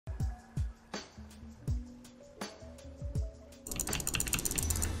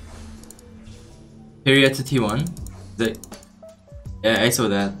area to T1. Yeah, I saw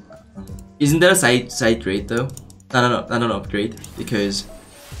that. Isn't that a side rate though? Not an upgrade, because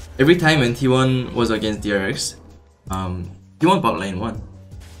every time when T1 was against DRX, T1 bot lane won.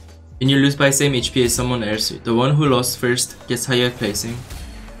 When you lose by same HP as someone else, the one who lost first gets higher placing.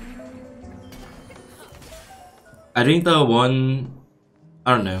 I think the one,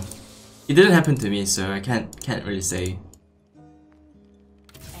 I don't know. It didn't happen to me, so I can't really say.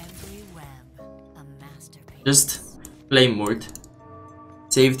 Just play Mort.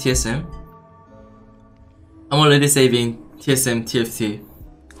 Save TSM. I'm already saving TSM TFT.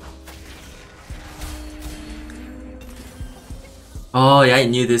 Oh yeah, I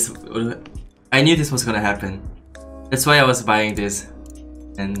knew this. I knew this was gonna happen. That's why I was buying this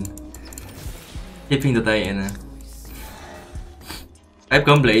and keeping the Diana. I have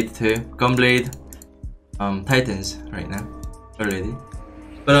Gunblade too. Gunblade, Titans right now already.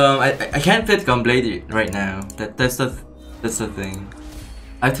 But I can't fit Gunblade right now. That's the thing.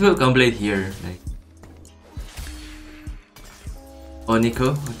 I have to put Gunblade here. Like, oh,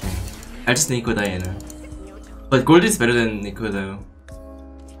 Nico. Okay, I just Nico Diana. But gold is better than Nico though.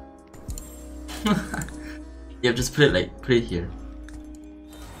 Yeah, just put it here.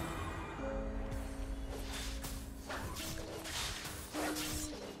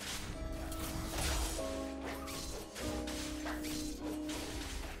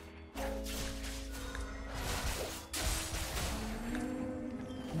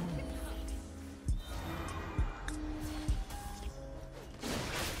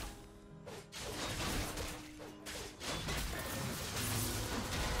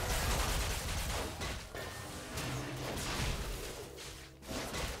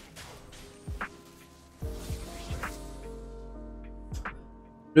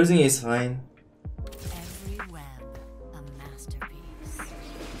 Losing is fine. Every web, a masterpiece.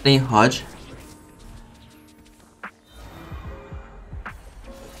 Playing Hodge.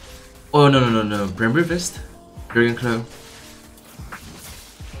 Oh no. Bramble Vest? Dragon Claw.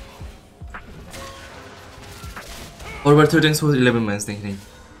 Or what 2 things for 11 months thinking.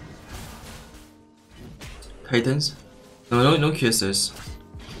 Titans? No QSS.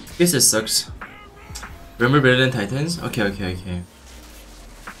 QSS sucks. Bramble better than Titans? Okay.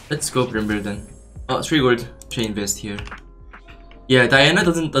 Let's go Brimber then. Oh, 3 gold chain vest here. Yeah, Diana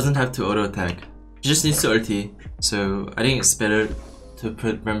doesn't have to auto attack. She just needs to ulti. So I think it's better to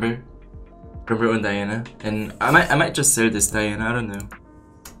put Brimber on Diana. And I might just sell this Diana, I don't know.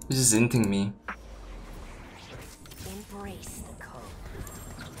 This is inting me. Embrace the cold.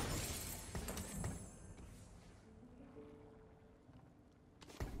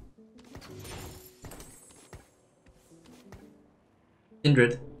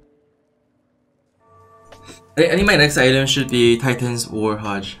 Kindred. I think my next item should be Titans or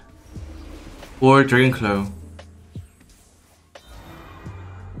Hodge. Or Dragon Claw.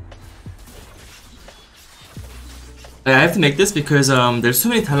 I have to make this because there's so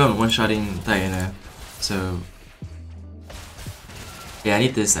many Talon one-shotting Diana. So yeah, I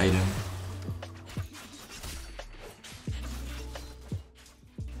need this item.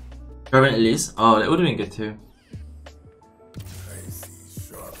 Carbon Elise? Oh, that would've been good too.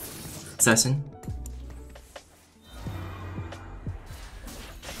 Assassin.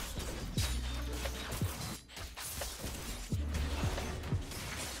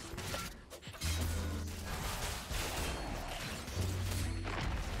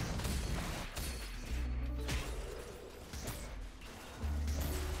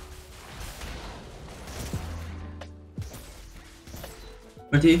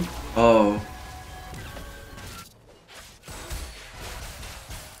 Oh.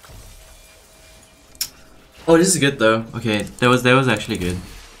 Oh, this is good though. Okay, that was actually good.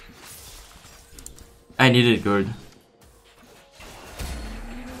 I needed gourd.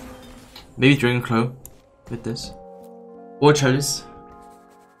 Maybe Dragon Claw with this. Or Chalice.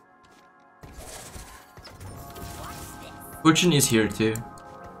 Fortune is here too.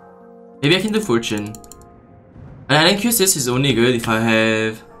 Maybe I can do Fortune. And I think QSS is only good if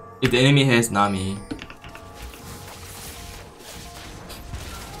the enemy has Nami.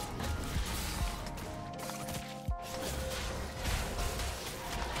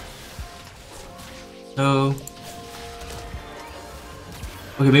 So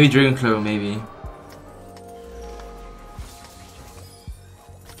okay, maybe Dragon Claw, maybe.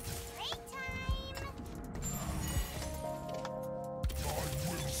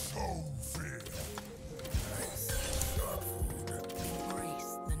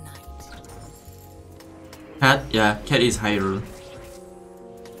 Cat? Yeah, Cat is Hyrule.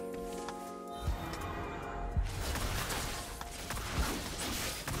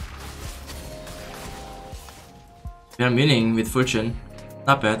 Yeah, I'm winning with fortune.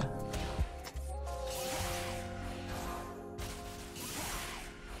 Not bad.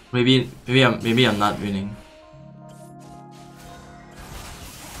 Maybe I'm not winning.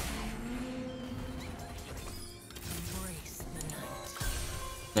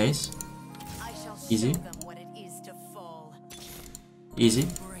 Nice. Easy. Easy.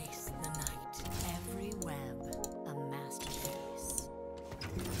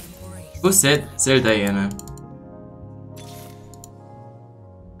 Who said Diana?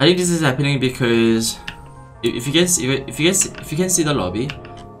 I think this is happening because if you can see the lobby,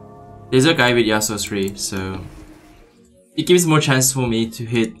 there's a guy with Yasuo 3, so it gives more chance for me to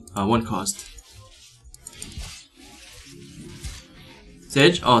hit one cost.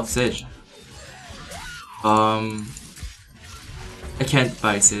 Sage? Oh, Sage. I can't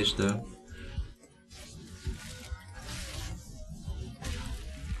buy Sage though.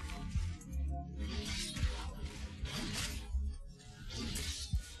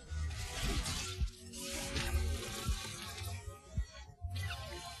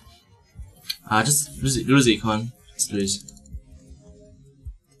 Just lose econ. Just lose.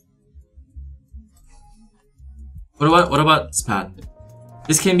 What about Spat?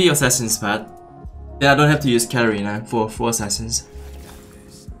 This can be Assassin's Spat. Yeah, I don't have to use Katarina for Assassins.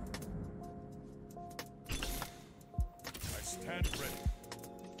 I stand ready.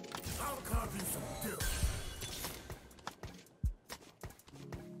 I'll carve you some dirt.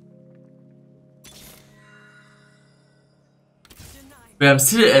 Wait, I'm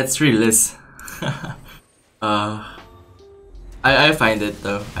still at 3 lists. I find it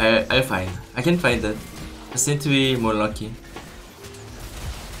though. I can find it. I seem to be more lucky.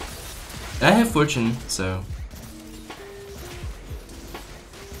 And I have fortune, so.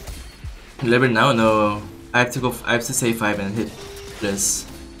 Level now? No. I have to say 5 and hit this.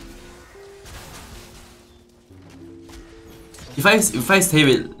 If I stay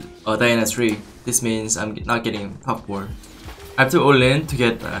with Diana 3, this means I'm not getting top 4. I have to all in to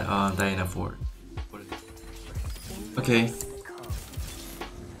get Diana 4. Okay.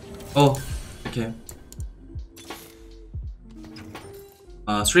 Oh, okay.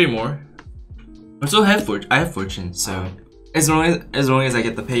 3 more. I have fortune, so as long as I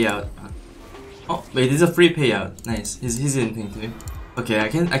get the payout. Oh wait, this is a free payout. Nice. He's anything too. Okay, I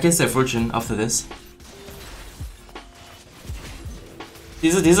can say fortune after this.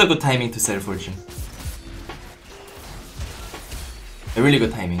 This is a good timing to sell fortune. A really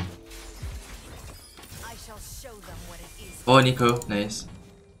good timing. I shall show them what it is. Oh, Nico, nice.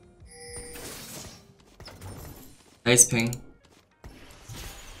 Nice ping.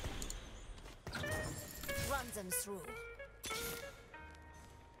 Run them through.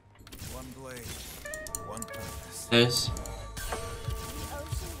 One blade, one purpose. Nice. The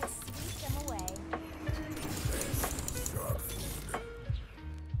ocean will sweep them away.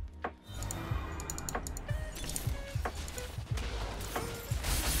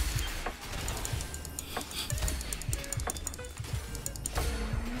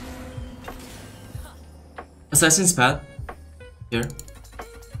 Assassin's Path. Here.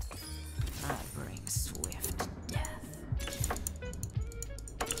 I bring swift death.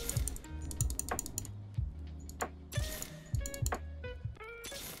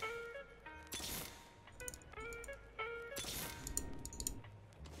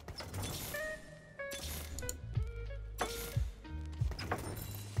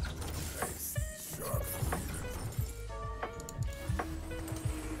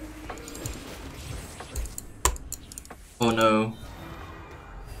 Oh no.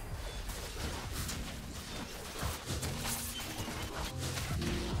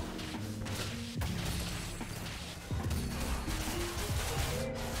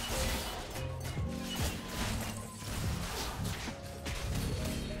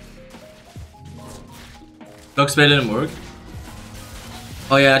 Lux better than Morg?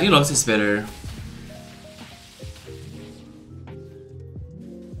 Oh yeah, I think Lux is better.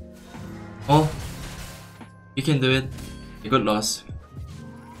 Oh, you can do it. A good loss.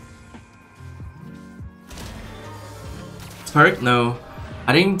 Spark? No.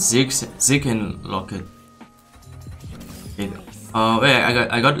 I think Zig can lock it. Okay. Wait,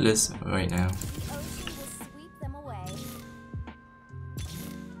 I got this right now. The ocean will sweep them away.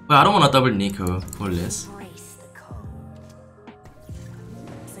 Well, I don't want to double Nico for this. Brace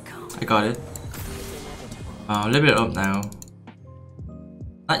the cold. I got it. Level it up now.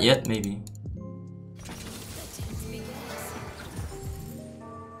 Not yet, maybe.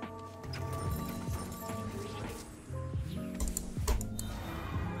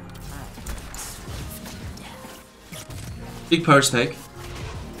 Big power spec.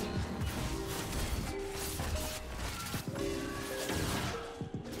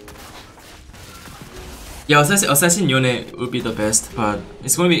 Yeah, Assassin Yone would be the best, but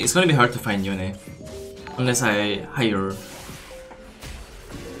it's gonna be hard to find Yone unless I hire.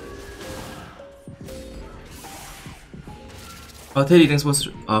 Oh, Teddy, thanks for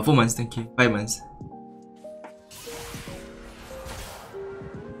 4 months. Thank you. 5 months.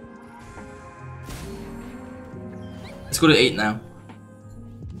 Let's go to 8 now.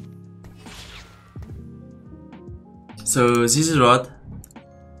 So this is Rod,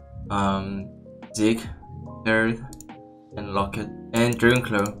 Zeke, Nerd, and Locket, and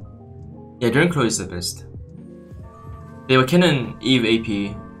Dragonclaw. Yeah, Dragonclaw is the best. They were Cannon Eve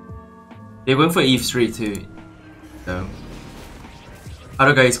AP. They're going for Eve 3 too. So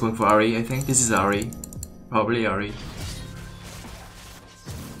other guy is going for Ari, I think. This is Ari. Probably Ari.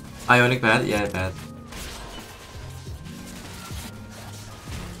 Ionic bad? Yeah, bad.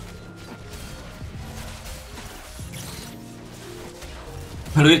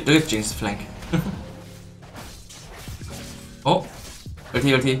 Look at Jinx flank. Oh!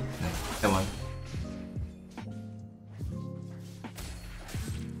 Ulti. Nice. I won.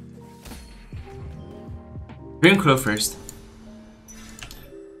 Bring Crow first.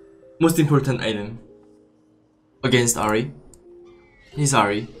 Most important item. Against Ari. He's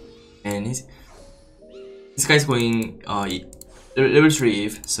Ari. And this guy's going level 3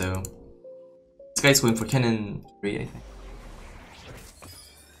 Eve, so this guy's going for Cannon 3, I think.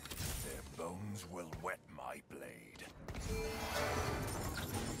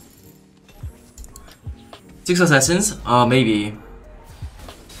 6 assassins? Maybe.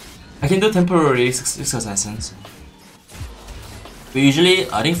 I can do temporary 6 assassins. But usually,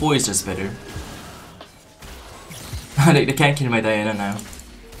 I think 4 is just better. They can't kill my Diana now.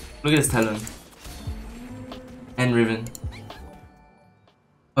 Look at this Talon. And Riven.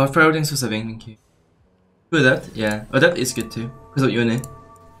 Pharaoh thanks for subbing, thank you. Good Adept? Yeah. Adept is good too. Because of Yone.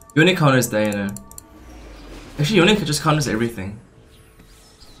 Yone counters Diana. Actually, Yone just counters everything.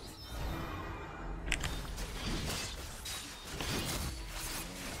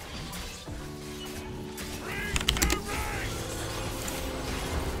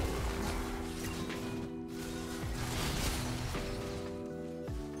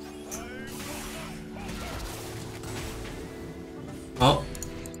 Oh.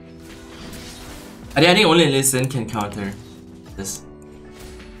 I think only Listen can counter this.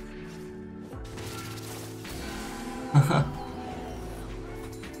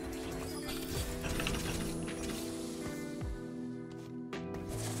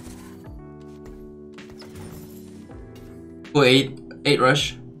 Go 8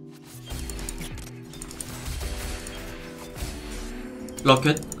 rush.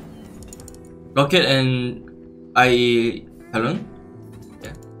 Locket and Talon.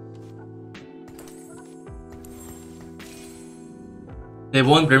 Yeah. They have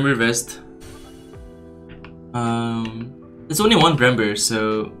 1 Bramble Vest. There's only 1 Bramble,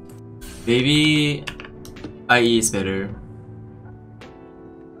 so maybe IE is better.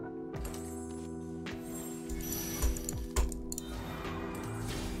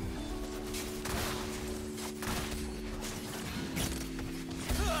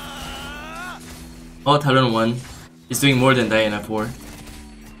 Oh, Talon 1. He's doing more than Diana 4.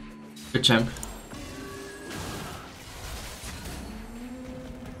 Good champ.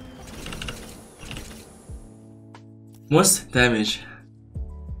 Most damage.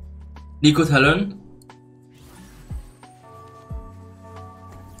 Nico Talon.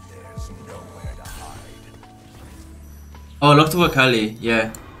 Oh, locked over Akali,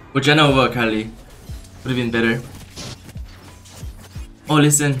 yeah. Or Janna over Akali. Would have been better. Oh,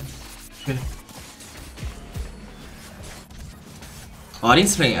 listen. Okay. Oh, I think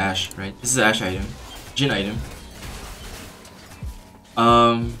he's playing Ashe, right? This is an Ashe item. Jhin item.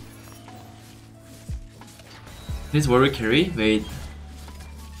 This Warwick carry? Wait.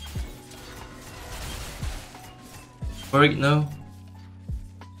 Warwick, no.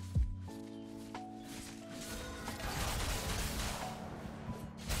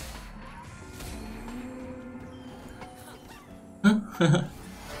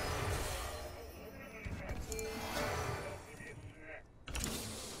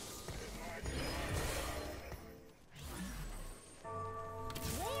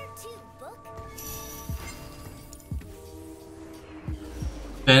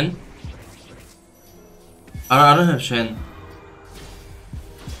 Shen? I don't have Shen.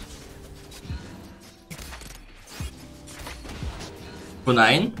 Go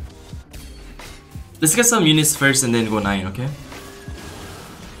 9? Let's get some units first and then go 9, okay?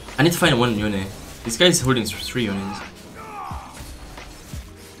 I need to find 1 unit. This guy is holding 3 units.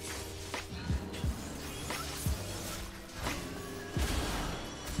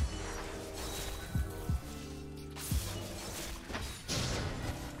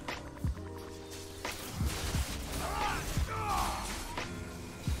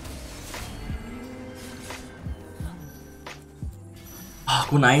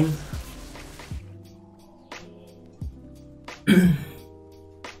 Go 9.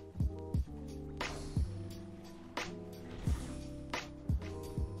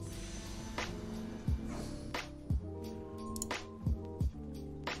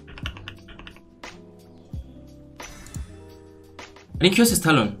 I think QS is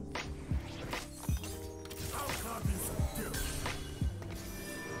Talon.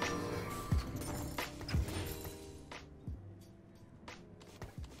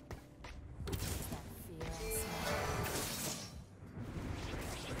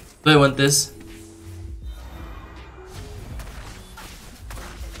 Do I want this?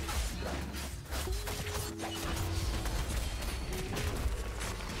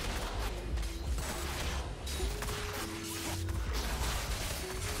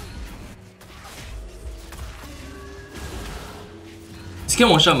 This can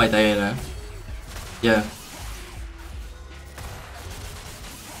one shot my Diana. Yeah.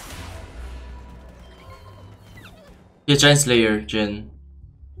 Yeah, Giant Slayer, Jin.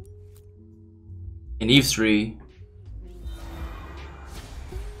 And Eve 3.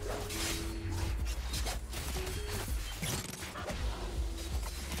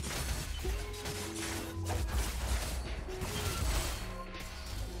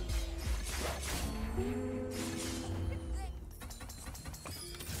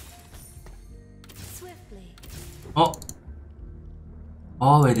 Swiftly. Oh.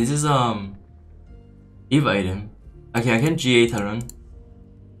 Oh wait, this is Eve item. Okay, I can GA Talon.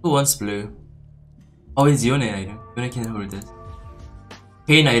 Who wants blue? Oh, it's Yone item. Yone can hold this.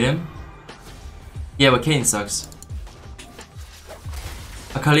 Kane item. Yeah, but Kane sucks.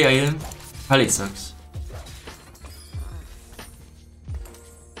 Akali item. Akali sucks.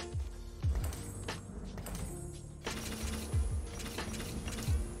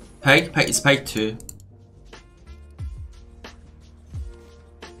 Pike? Pike is Pike 2.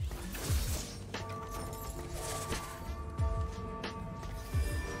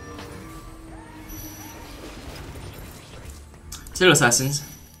 Still assassins.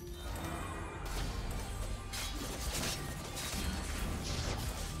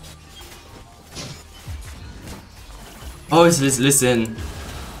 Oh, it's listen.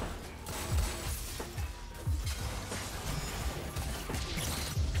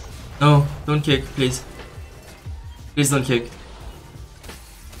 No, don't kick, please. Please don't kick.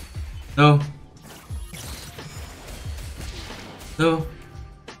 No. No.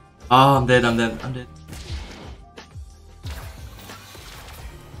 Oh, I'm dead, I'm dead, I'm dead.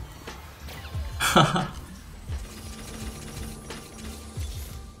 Their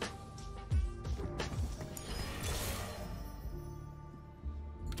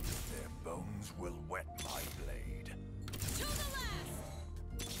bones will wet my blade. To the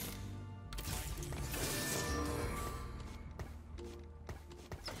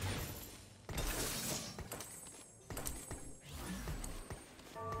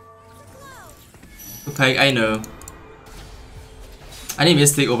left. Pike, I know. I need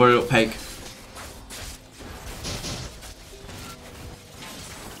Mystic over Pike.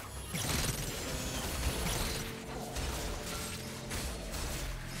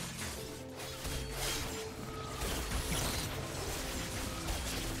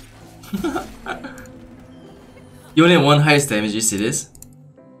 You only have one highest damage, you see this?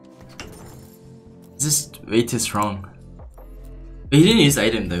 This is way too strong. But he didn't use the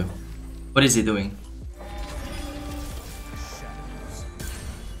item though. What is he doing?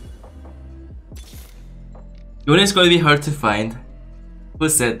 Yone is going to be hard to find. Who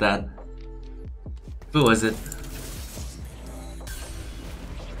said that? Who was it?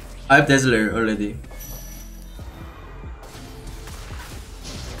 I have Dazzler already.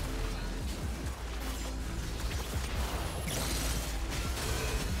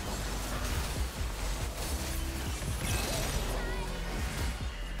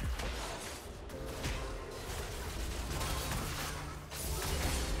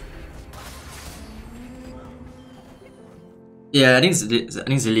 Yeah, I think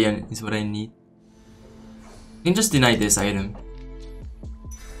Zillion is what I need. I can just deny this item.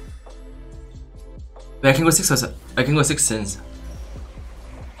 But I can go 6. I can go 6 sins.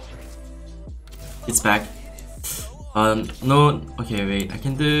 It's back. No. Okay, wait. I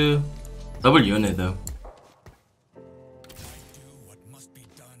can do double unit though.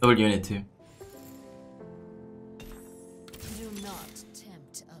 Double unit too. Do not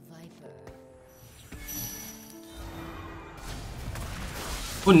tempt a viper.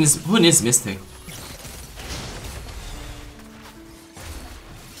 Who needs Mystic?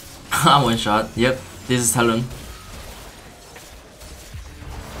 I'm one shot. Yep, this is Talon.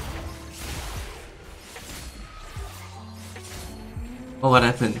 Oh, what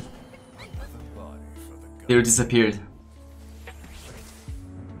happened? They were disappeared.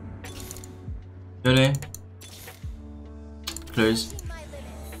 Yone. Close.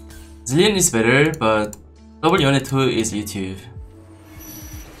 Zillion is better, but double Yone 2 is YouTube.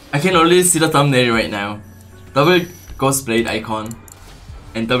 I can already see the thumbnail right now. Double Ghost Blade icon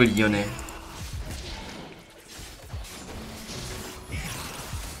and double Yone.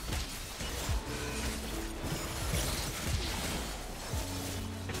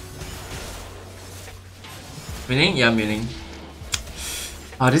 Winning? Yeah, I'm winning.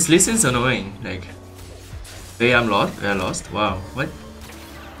 Ah, this list is annoying. Like, wait, I'm lost. I lost. Wow, what?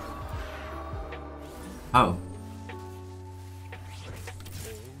 How?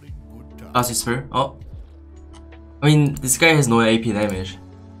 Spur. Oh. I mean, this guy has no AP damage.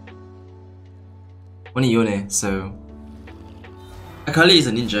 Only Yone, so. Akali is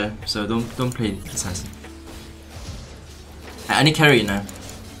a ninja, so don't play assassin. I need carry now.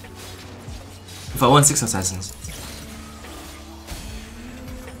 If I want 6 assassins.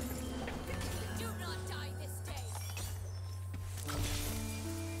 Do not die this day.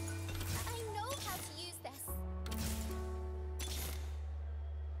 I know how to use this.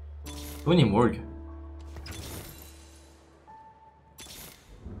 Don't need Morg.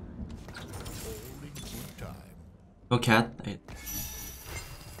 No cat.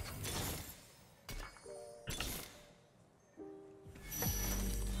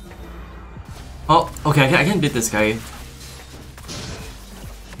 Oh, okay, I can beat this guy.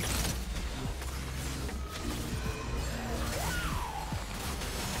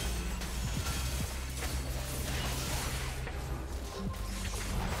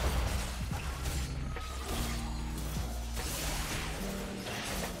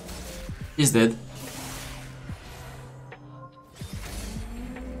 He's dead.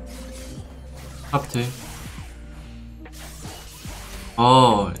 Up 2.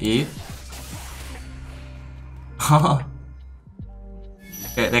 Oh, Eve. Haha.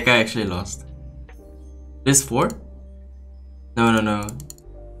 That guy actually lost. This 4? No.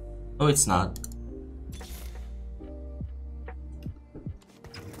 No, it's not.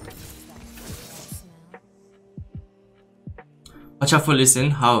 Watch out for listen.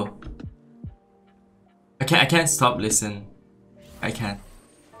 How? I can't stop listen. I can't.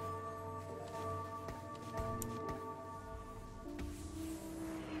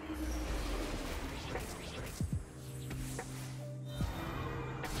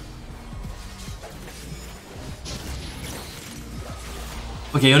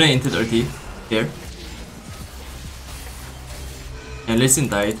 Okay, Yone entered ulti here. And Listen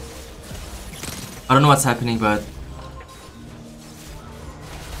died. I don't know what's happening, but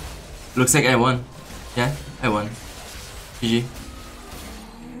looks like I won. Yeah, I won. GG.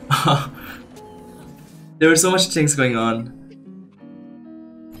 There were so much things going on.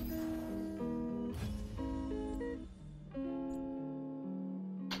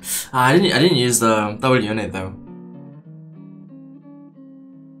 I didn't use the double unit though.